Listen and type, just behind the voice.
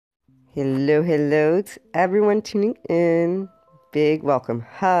Hello, hello to everyone tuning in. Big welcome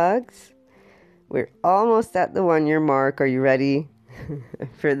hugs. We're almost at the 1 year mark. Are you ready?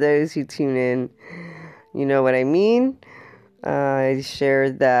 For those who tune in, you know what I mean. I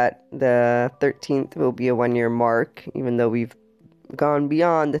shared that the 13th will be a 1 year mark, even though we've gone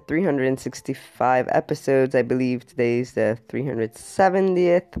beyond the 365 episodes. I believe today's the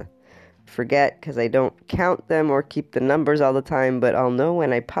 370th. Forget because I don't count them or keep the numbers all the time, but I'll know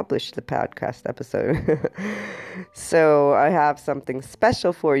when I publish the podcast episode. So I have something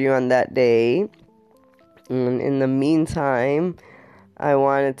special for you on that day. And in the meantime, I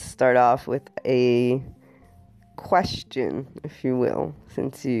wanted to start off with a question, if you will,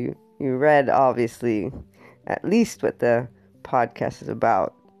 since you read, obviously, at least what the podcast is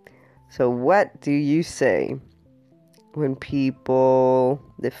about. So what do you say when people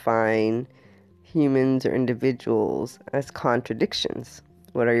define humans or individuals as contradictions?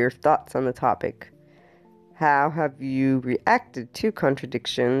 What are your thoughts on the topic? How have you reacted to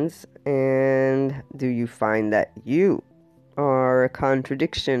contradictions? And do you find that you are a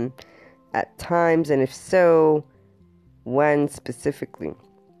contradiction at times? And if so, when specifically?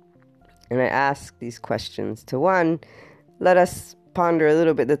 And I ask these questions to let us ponder a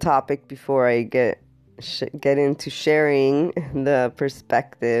little bit the topic before I get into sharing the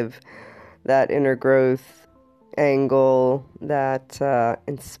perspective, that inner growth angle, that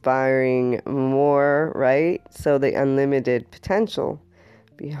inspiring more, right? So the unlimited potential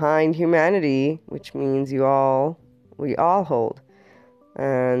behind humanity, which means we all hold.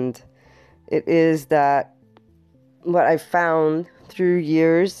 And it is that what I found through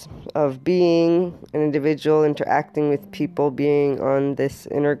years of being an individual, interacting with people, being on this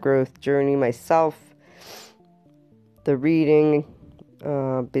inner growth journey myself, the reading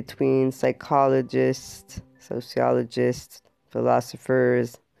between psychologists, sociologists,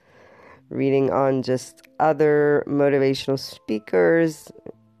 philosophers, reading on just other motivational speakers,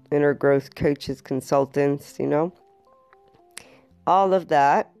 inner growth coaches, consultants, all of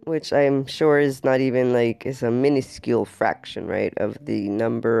that, which I'm sure is not even is a minuscule fraction, right, of the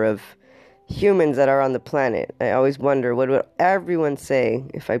number of humans that are on the planet. I always wonder, what would everyone say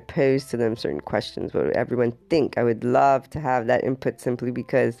if I posed to them certain questions? What would everyone think? I would love to have that input, simply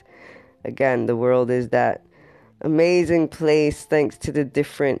because, again, the world is that amazing place thanks to the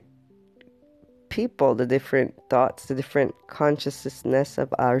different people, the different thoughts, the different consciousness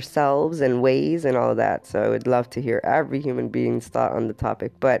of ourselves and ways and all of that. So I would love to hear every human being's thought on the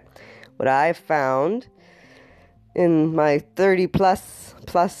topic. But what I've found in my 30 plus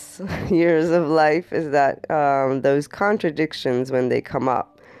years of life is that those contradictions, when they come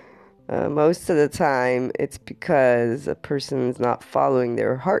up, most of the time it's because a person's not following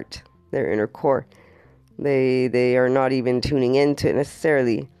their heart, their inner core. They are not even tuning into it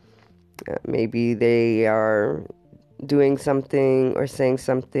necessarily. Maybe they are doing something or saying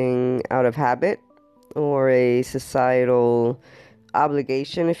something out of habit or a societal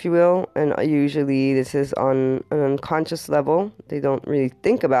obligation, if you will, and usually this is on an unconscious level. They don't really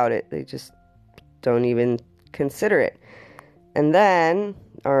think about it. They just don't even consider it. And then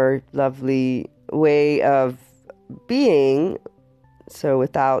our lovely way of being, so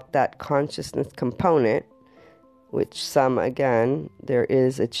without that consciousness component, which some, again, there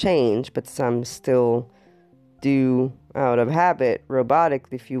is a change, but some still do out of habit, robotic,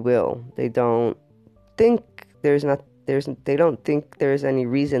 if you will. They don't think they don't think there's any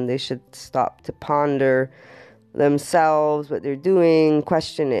reason they should stop to ponder themselves, what they're doing,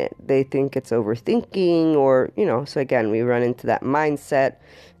 question it. They think it's overthinking or, so again, we run into that mindset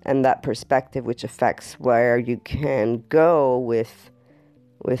and that perspective, which affects where you can go with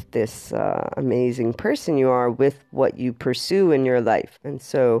this amazing person you are, with what you pursue in your life. And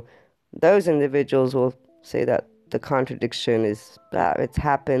so those individuals will say that the contradiction is that it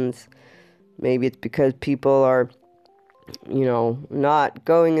happens. Maybe it's because people are not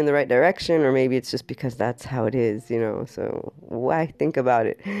going in the right direction, or maybe it's just because that's how it is, so why think about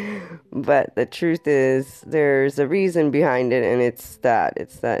it? But the truth is, there's a reason behind it, and it's that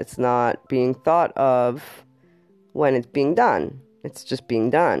it's not being thought of when it's being done. It's just being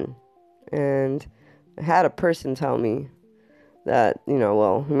done. And I had a person tell me that,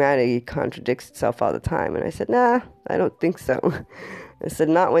 humanity contradicts itself all the time. And I said, nah, I don't think so. I said,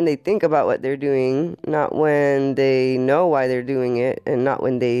 not when they think about what they're doing, not when they know why they're doing it, and not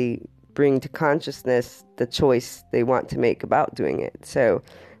when they bring to consciousness the choice they want to make about doing it. So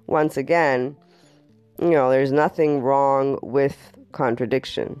once again, there's nothing wrong with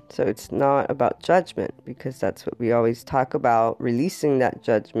contradiction. So it's not about judgment, because that's what we always talk about, releasing that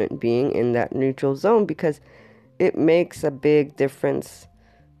judgment, being in that neutral zone, because it makes a big difference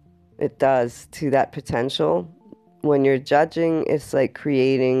it does to that potential. When you're judging, it's like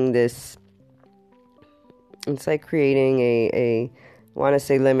creating I want to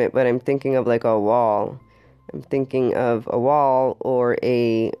say limit, but I'm thinking of like a wall. I'm thinking of a wall or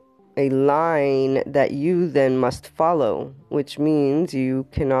a line that you then must follow, which means you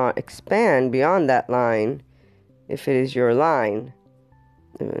cannot expand beyond that line if it is your line.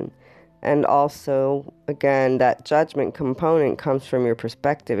 And also, again, that judgment component comes from your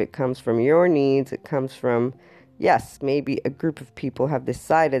perspective. It comes from your needs. It comes from, yes, maybe a group of people have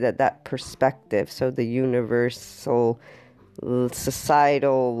decided that perspective, so the universal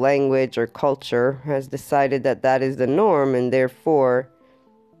societal language or culture has decided that is the norm, and therefore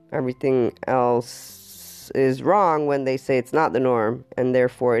everything else is wrong when they say it's not the norm, and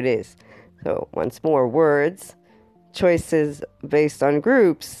therefore it is. So once more, words, choices based on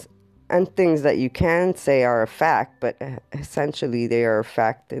groups, and things that you can say are a fact, but essentially they are a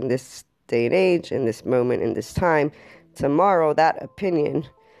fact in this day and age, in this moment, in this time. Tomorrow, that opinion,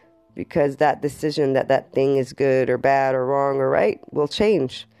 because that decision that thing is good or bad or wrong or right, will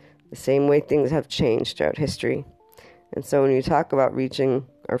change the same way things have changed throughout history. And so when you talk about reaching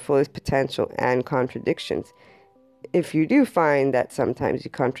our fullest potential and contradictions, if you do find that sometimes you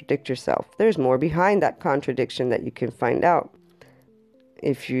contradict yourself, there's more behind that contradiction that you can find out.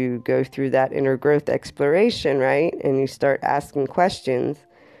 If you go through that inner growth exploration, right, and you start asking questions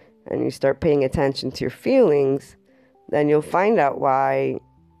and you start paying attention to your feelings, then you'll find out why,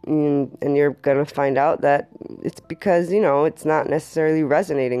 and you're going to find out that it's because, it's not necessarily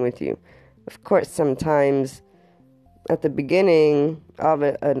resonating with you. Of course, sometimes at the beginning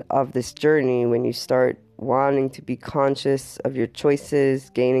of this journey, when you start wanting to be conscious of your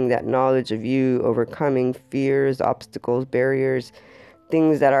choices, gaining that knowledge of you, overcoming fears, obstacles, barriers,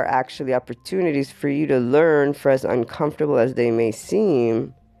 things that are actually opportunities for you to learn, for as uncomfortable as they may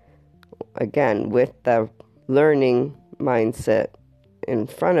seem, again, with the learning mindset in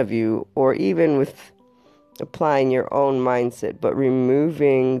front of you, or even with applying your own mindset, but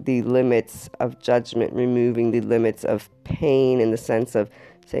removing the limits of judgment, removing the limits of pain, in the sense of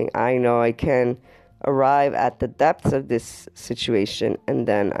saying, I know I can arrive at the depths of this situation, and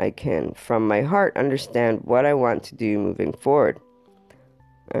then I can, from my heart, understand what I want to do moving forward.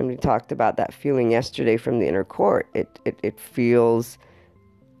 And we talked about that feeling yesterday from the inner core. It feels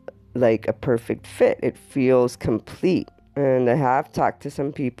like a perfect fit. It feels complete. And I have talked to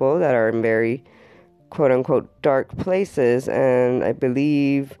some people that are in very quote-unquote dark places, and I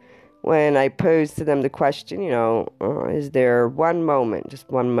believe when I posed to them the question, is there one moment, just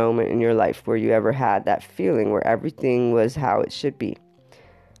one moment in your life where you ever had that feeling where everything was how it should be?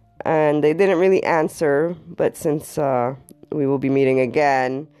 And they didn't really answer, but since we will be meeting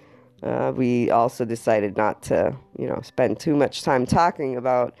again, we also decided not to, spend too much time talking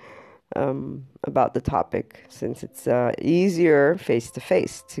about the topic, since it's easier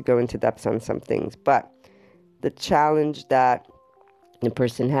face-to-face to go into depth on some things. But the challenge that the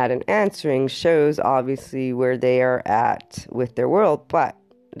person had in answering shows obviously where they are at with their world, but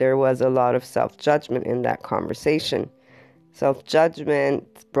there was a lot of self-judgment in that conversation.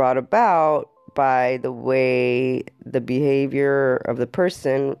 Self-judgment brought about by the way the behavior of the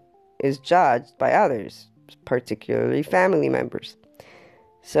person is judged by others, particularly family members.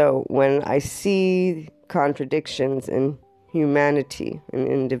 So when I see contradictions in humanity and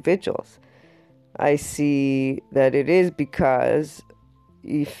individuals, I see that it is because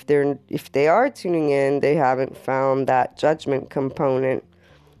if they are tuning in, they haven't found that judgment component.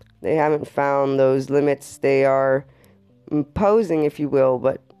 They haven't found those limits. They are imposing, if you will,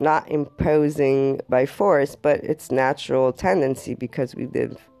 but not imposing by force, but it's natural tendency, because we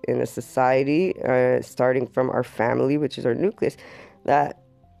live in a society, starting from our family, which is our nucleus, that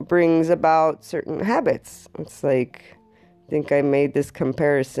brings about certain habits. It's like, I think I made this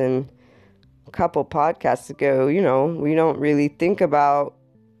comparison a couple podcasts ago. We don't really think about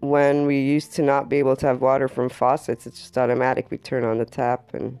when we used to not be able to have water from faucets. It's just automatic. We turn on the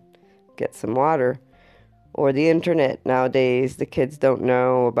tap and get some water. Or the internet nowadays, the kids don't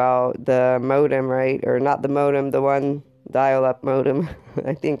know about the modem, right? Or not the modem, the one dial-up modem.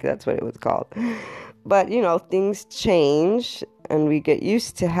 I think that's what it was called. But, things change and we get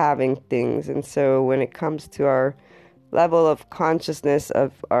used to having things. And so when it comes to our level of consciousness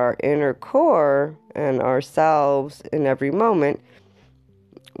of our inner core and ourselves in every moment,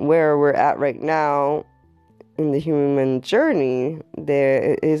 where we're at right now in the human journey,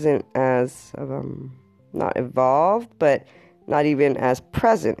 there isn't as not evolved, but not even as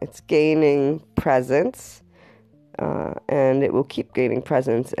present. It's gaining presence, and it will keep gaining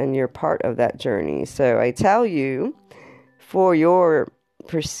presence, and you're part of that journey. So I tell you, for your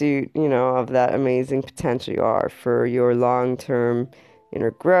pursuit, of that amazing potential you are for your long-term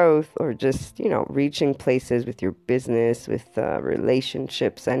inner growth, or just, reaching places with your business, with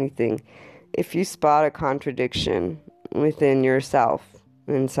relationships, anything. If you spot a contradiction within yourself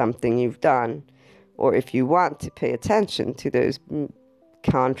in something you've done, or if you want to pay attention to those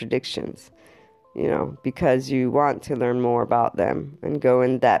contradictions, because you want to learn more about them and go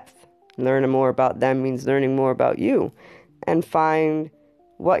in depth. Learning more about them means learning more about you, and find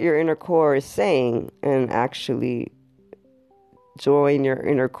what your inner core is saying, and actually join your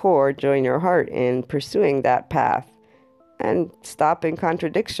inner core, join your heart in pursuing that path and stopping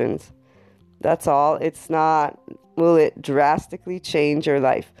contradictions. That's all. It's not, will it drastically change your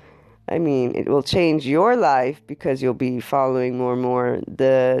life? I mean, it will change your life because you'll be following more and more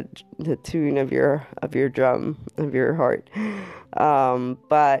the tune of your drum, of your heart.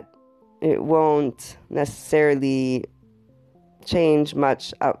 But it won't necessarily change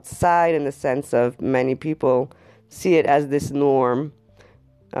much outside, in the sense of many people see it as this norm.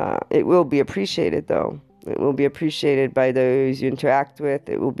 It will be appreciated, though. It will be appreciated by those you interact with.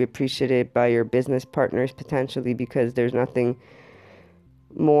 It will be appreciated by your business partners, potentially, because there's nothing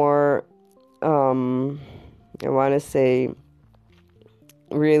more, I want to say,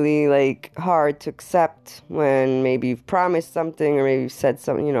 really like hard to accept when maybe you've promised something, or maybe you've said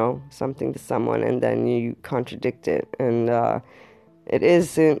something to someone, and then you contradict it. And it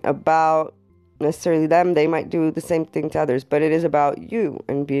isn't about necessarily them. They might do the same thing to others, but it is about you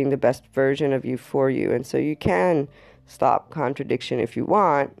and being the best version of you for you. And so you can stop contradiction if you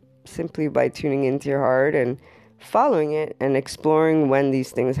want, simply by tuning into your heart and following it and exploring when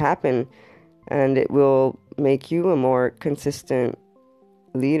these things happen. And it will make you a more consistent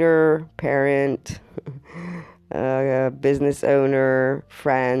leader, parent, business owner,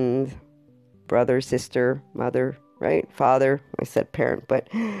 friend, brother, sister, mother, right? Father. I said parent, but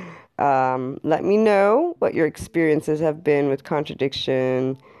let me know what your experiences have been with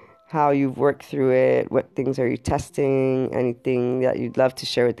contradiction, how you've worked through it, what things are you testing, anything that you'd love to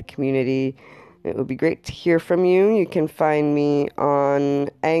share with the community. It would be great to hear from you. You can find me on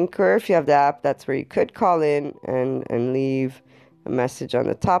Anchor. If you have the app, that's where you could call in and leave a message on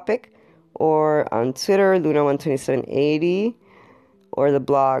the topic, or on Twitter, Luna12780, or the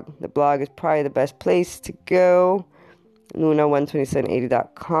blog. The blog is probably the best place to go,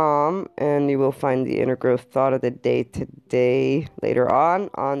 Luna12780.com, and you will find the inner growth thought of the day today later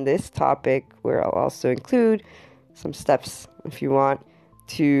on this topic, where I'll also include some steps if you want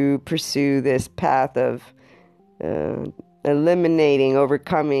to pursue this path of eliminating,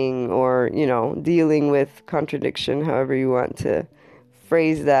 overcoming, or, dealing with contradiction, however you want to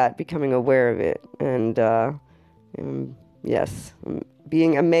phrase that, becoming aware of it. And yes,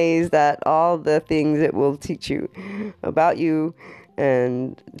 being amazed at all the things it will teach you about you.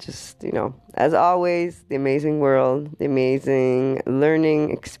 And just, as always, the amazing world, the amazing learning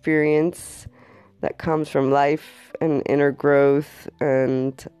experience that comes from life and inner growth,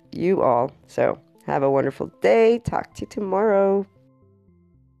 and you all. So have a wonderful day. Talk to you tomorrow.